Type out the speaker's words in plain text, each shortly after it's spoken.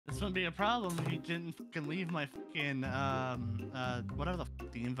wouldn't be a problem if you didn't fucking leave my fucking whatever the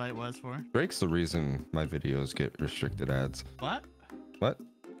fuck the invite was for. Drake's the reason my videos get restricted ads. What? What?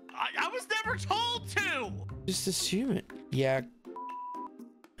 I was never told to. Just assume it. Yeah.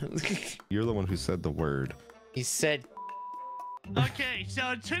 You're the one who said the word. He said. Okay,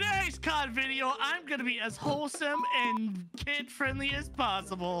 so today's COD video, I'm gonna be as wholesome and kid-friendly as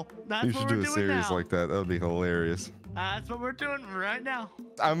possible. That's You what should we're do a doing series now. like that. That would be hilarious. That's what we're doing right now.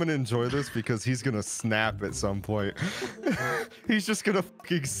 I'm gonna enjoy this because he's gonna snap at some point. He's just gonna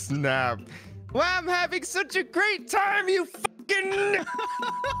fucking snap. Well, I'm having such a great time, you fucking.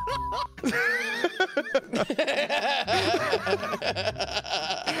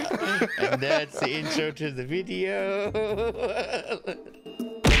 And that's the intro to the video.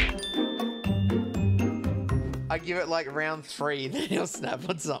 I give it like round 3, then he'll snap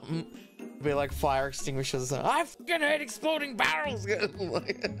on something. Be like fire extinguishers. I fucking hate exploding barrels.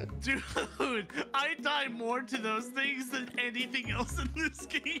 Dude, I die more to those things than anything else in this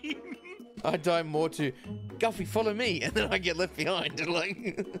game. I die more to Guffy, follow me, and then I get left behind.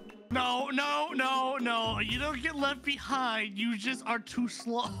 Like, no, you don't get left behind. You just are too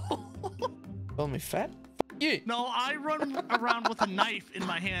slow. call me fat? You. No, I run around with a knife in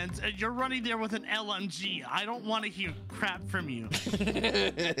my hands, and you're running there with an LMG. I don't want to hear crap from you.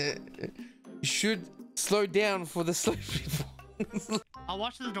 You should slow down for the slow people. I'll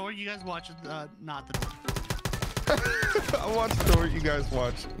watch the door. You guys watch not the door. I watched the door. You guys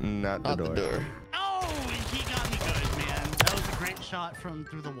watched not the door. Oh, he got me good, man. That was a great shot from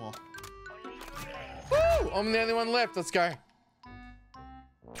through the wall. Woo! I'm the only one left. Let's go.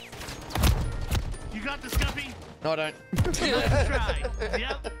 You got this, Guppy? No, I don't. Nice try.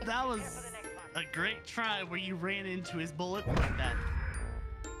 Yep, that was a great try where you ran into his bullet like that.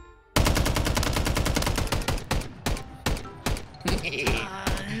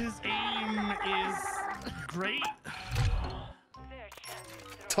 His aim is great.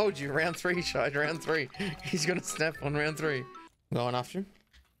 Told you, round 3, Shide, round 3. He's gonna snap on round 3. Going after him.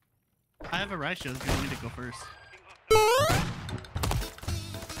 I have a riot shield if you want me to go first.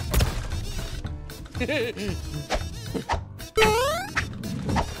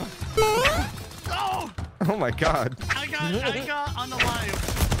 Oh! Oh my god. I got on the line.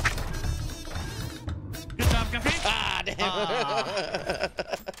 Good job, Guppy. Ah, damn.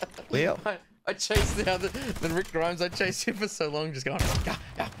 Well, I chased the other, then Rick Grimes, I chased him for so long, just going,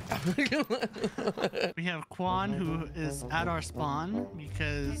 We have Quan, who is at our spawn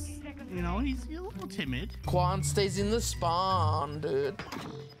because, you know, he's a little timid. Quan stays in the spawn, dude.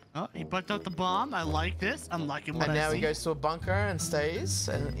 Oh, he put out the bomb. I like this. I'm liking what And I now see. he goes to a bunker and stays.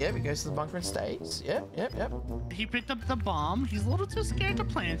 And yeah, he goes to the bunker and stays. Yep. He picked up the bomb. He's a little too scared to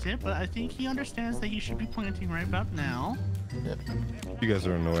plant it, but I think he understands that he should be planting right about now. Yep. you guys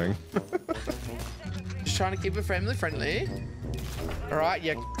are annoying. Just trying to keep it family friendly. All right,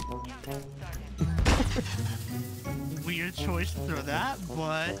 yeah. Weird choice to throw that,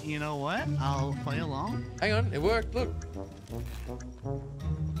 but you know what? I'll play along. Hang on, it worked. Look.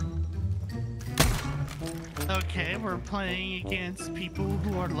 Okay, we're playing against people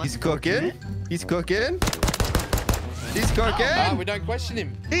who are less He's cooking. fortunate. He's cooking. He's cooking. Ah, we don't question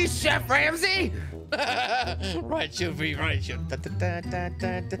him. He's Chef Ramsay. Right, she'll be right. She'll. Da, da, da,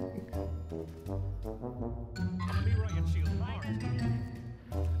 da, da.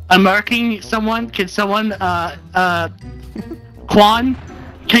 I'm marking someone. Can someone, Quan?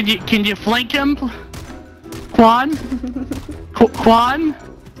 Can you flank him? Quan? Quan?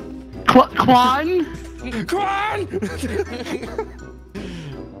 Quan? Quan.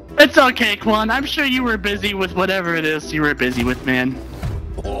 It's okay, Quan. I'm sure you were busy with whatever it is you were busy with, man.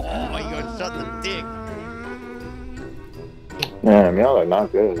 Oh, you got shot in the dick. Damn, y'all are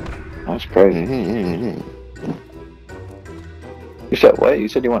not good. That's crazy. You said what? You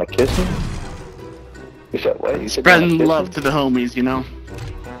said you want to kiss me? You said what? You said you Spreading wanna kiss love me? to the homies, you know.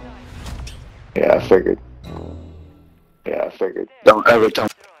 Yeah, I figured. Don't ever tell me.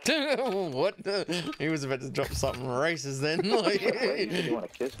 What? He was about to drop something racist then. Like, You said you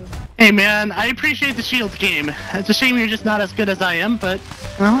want to kiss me? Hey, man, I appreciate the Shields game. It's a shame you're just not as good as I am, but,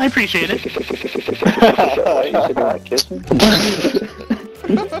 well, I appreciate it. You said you want to kiss me?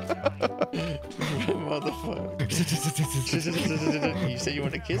 Motherfucker. You said you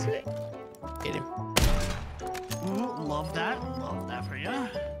want to kiss me? Get him. Ooh, love that. Love that for you.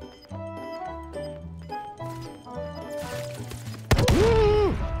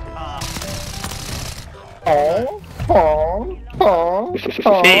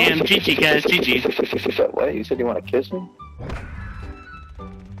 Damn, GG, guys, GG. You said what? You said you want to kiss me?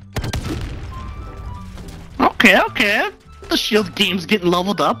 Okay. the shield game's getting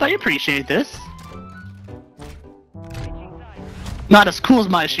leveled up. I appreciate this. Not as cool as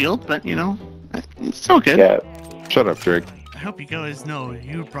my shield, but you know, it's still good. Yeah. Shut up, Drake. I hope you guys know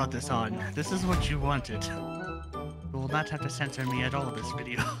you brought this on. This is what you wanted. You will not have to censor me at all this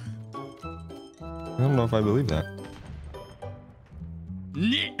video. I don't know if I believe that.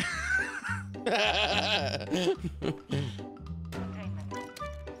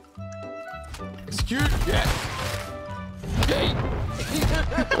 Excuse me. Hey.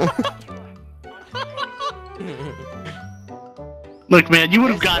 Look, man, you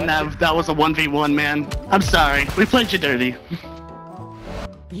would have gotten that if that was a 1v1, man. I'm sorry. We played you dirty.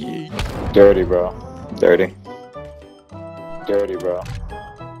 Dirty, bro. Dirty. Dirty, bro.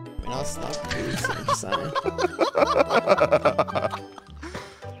 I'll stop this. I'm just saying.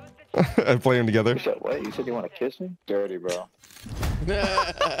 And play them together. You said what? You said you want to kiss me? Dirty, bro.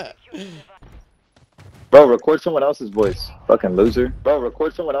 Bro, record someone else's voice. Fucking loser. Bro,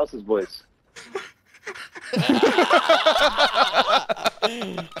 record someone else's voice. Okay,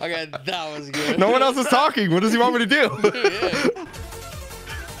 that was good. No one else is talking. What does he want me to do? Yeah.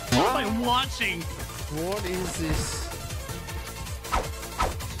 What am I watching? What is this?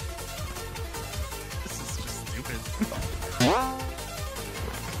 This is just stupid.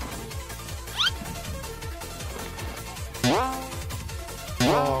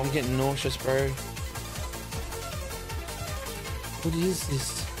 Oh, I'm getting nauseous, bro. What is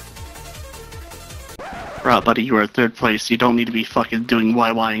this? Bro, buddy, you are third place. You don't need to be fucking doing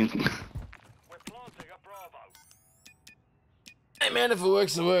YYing. Hey man, if it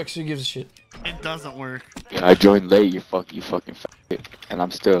works, it works. Who gives a shit? It doesn't work. I joined late, you fucking fat. And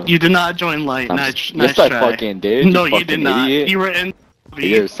I'm still. You did not join light. Nice Yes, try. I fucking did. No, you fucking did not. Idiot. You were in.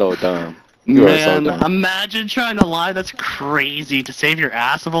 You're so dumb. You are so Man, dumb. imagine trying to lie. That's crazy. To save your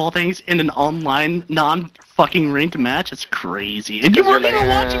ass of all things in an online, non-fucking ranked match. That's crazy. And you weren't even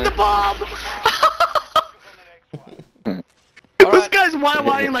watching the bomb. This guy's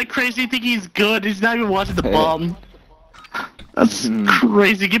YYing like crazy. Think he's good. He's not even watching the bomb. That's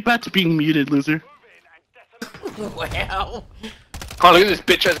crazy. Get back to being muted, loser. Wow. Oh, look at this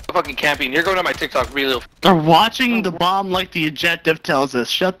bitch ass fucking camping. You're going on my TikTok real. Or watching the bomb like the objective tells us.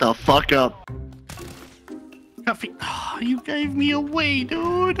 Shut the fuck up. Cuffy, oh, you gave me away,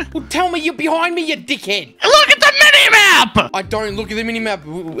 dude. Well, tell me you're behind me, you dickhead. Look at the mini-map! I don't look at the minimap.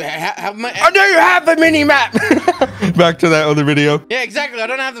 I know you have the mini map. Back to that other video. Yeah, exactly. I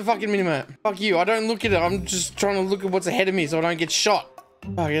don't have the fucking minimap. Fuck you. I don't look at it. I'm just trying to look at what's ahead of me so I don't get shot.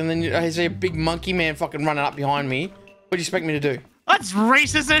 Fuck, and then I see a big monkey man fucking running up behind me. What do you expect me to do? That's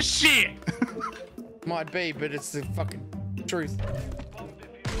racist as shit. Might be, but it's the fucking truth.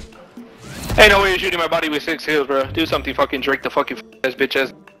 Hey, no way you're shooting my body with 6 kills, bro. Do something, fucking Drake the fucking ass bitch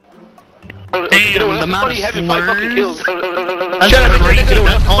ass. Damn, the amount of having 5 fucking kills. That's Shut up, crazy.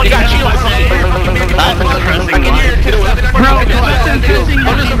 That's all you have to say. That's depressing. Bro, go back to kissing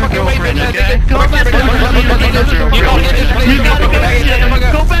your girlfriend, okay? Go back to kissing your girlfriend. You gotta go shit.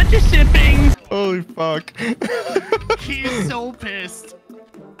 Go back to sipping. Holy fuck. He's so pissed.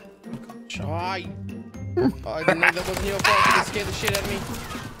 Shy. I didn't know that wasn't your fault. You scared the shit out of me.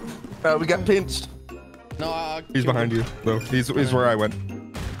 We got pinched. No, He's behind you, though. He's where I went.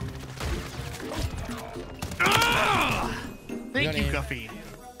 Thank you, Guffy.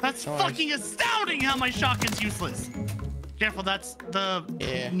 That's fucking astounding how my shotgun's useless. Careful, that's the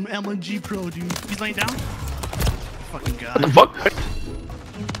MW3, dude. He's laying down. Fucking god. Fuck.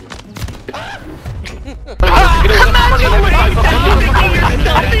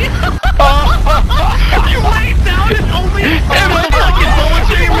 You laid down and only fucking bullets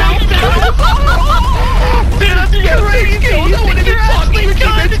in your mouth. Dude, that's crazy. You're actually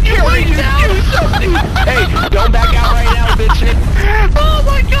good. You laid down. Hey, don't back out right now, bitch. Oh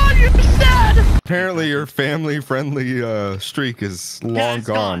my god, you're sad. Apparently, your family-friendly streak is long it's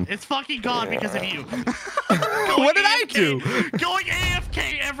gone. It's fucking gone because of you. What did I do? Going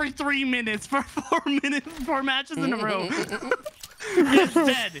AFK every 3 minutes for 4 matches in a row. It's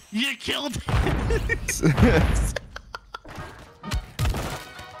dead. You killed it.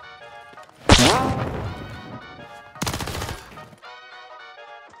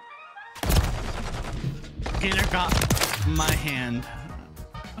 Gator got my hand.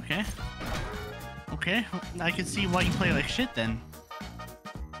 Okay. Okay, I can see why you play like shit then.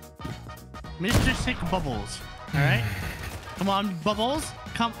 Mr. Sick Bubbles. Alright? Come on, Bubbles.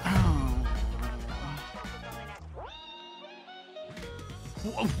 Come. Oh.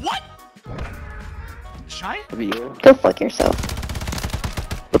 What? Shy? Go fuck yourself.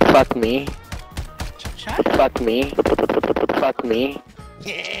 Fuck me. Shy? Fuck me. Fuck me.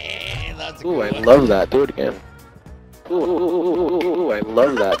 Yeah, that's Ooh, I good. love that. Do it again. Ooh, I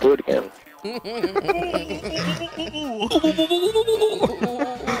love that. Do it again.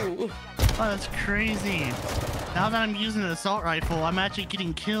 Oh, that's crazy. Now that I'm using an assault rifle, I'm actually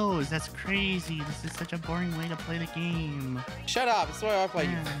getting kills. That's crazy. This is such a boring way to play the game. Shut up. That's the way I play,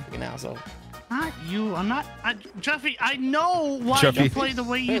 you Yeah. fucking asshole. Not you. I'm not. Jeffy, I know why Jeffy. you play the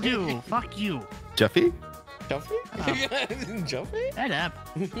way you do. Fuck you. Jeffy? Jumpy? Jumpy? Shut up.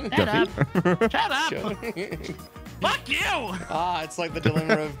 Shut Jeffy? up. Shut up. Fuck you. Ah, it's like the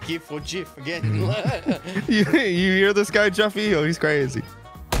dilemma of GIF or GIF again. you hear this guy, Jeffy? Oh, he's crazy.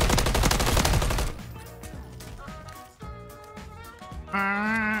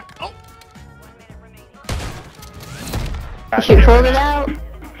 Oh. She pulled it out.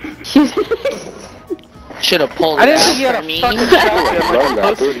 Should have pulled I it didn't out think you had for a me. fucking I love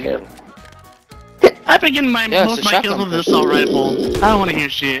that. Do it again. I've been getting most it's of a my kills shotgun with this assault rifle. I don't want to hear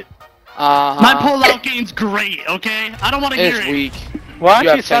shit. My pull-out game's great, okay? I don't want to hear It's it. weak. Why'd You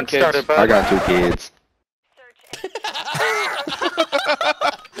you have 10 kids. started, bud? I got 2 kids.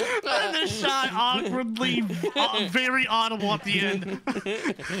 And the shot awkwardly, very audible at the end.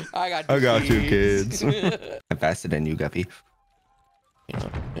 I got 2 kids. I'm faster than you, Guppy. No,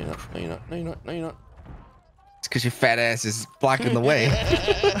 you're not. It's because your fat ass is blocking the way.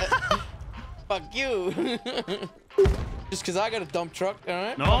 Fuck you. Just because I got a dump truck,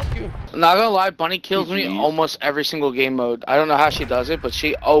 alright? No. Fuck you. Not gonna lie, Bunny kills me almost every single game mode. I don't know how she does it, but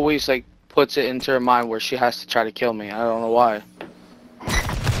she always like puts it into her mind where she has to try to kill me. I don't know why.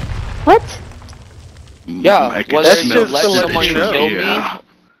 What? Yeah, whether That's it's just let to let someone it show. kill me.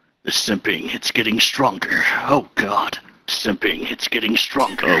 The simping, it's getting stronger. Oh god. Simping, it's getting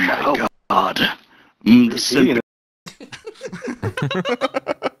stronger. Oh my god. The simping.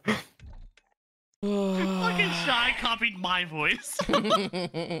 Fucking Shy copied my voice.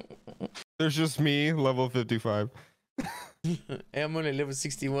 There's just me, level 55. I'm only level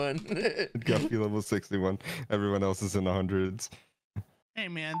 61. Guppy, level 61. Everyone else is in the hundreds. Hey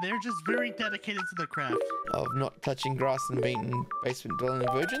man, they're just very dedicated to the craft. Of not touching grass and beating basement dwelling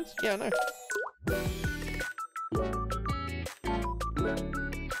virgins? Yeah, I know.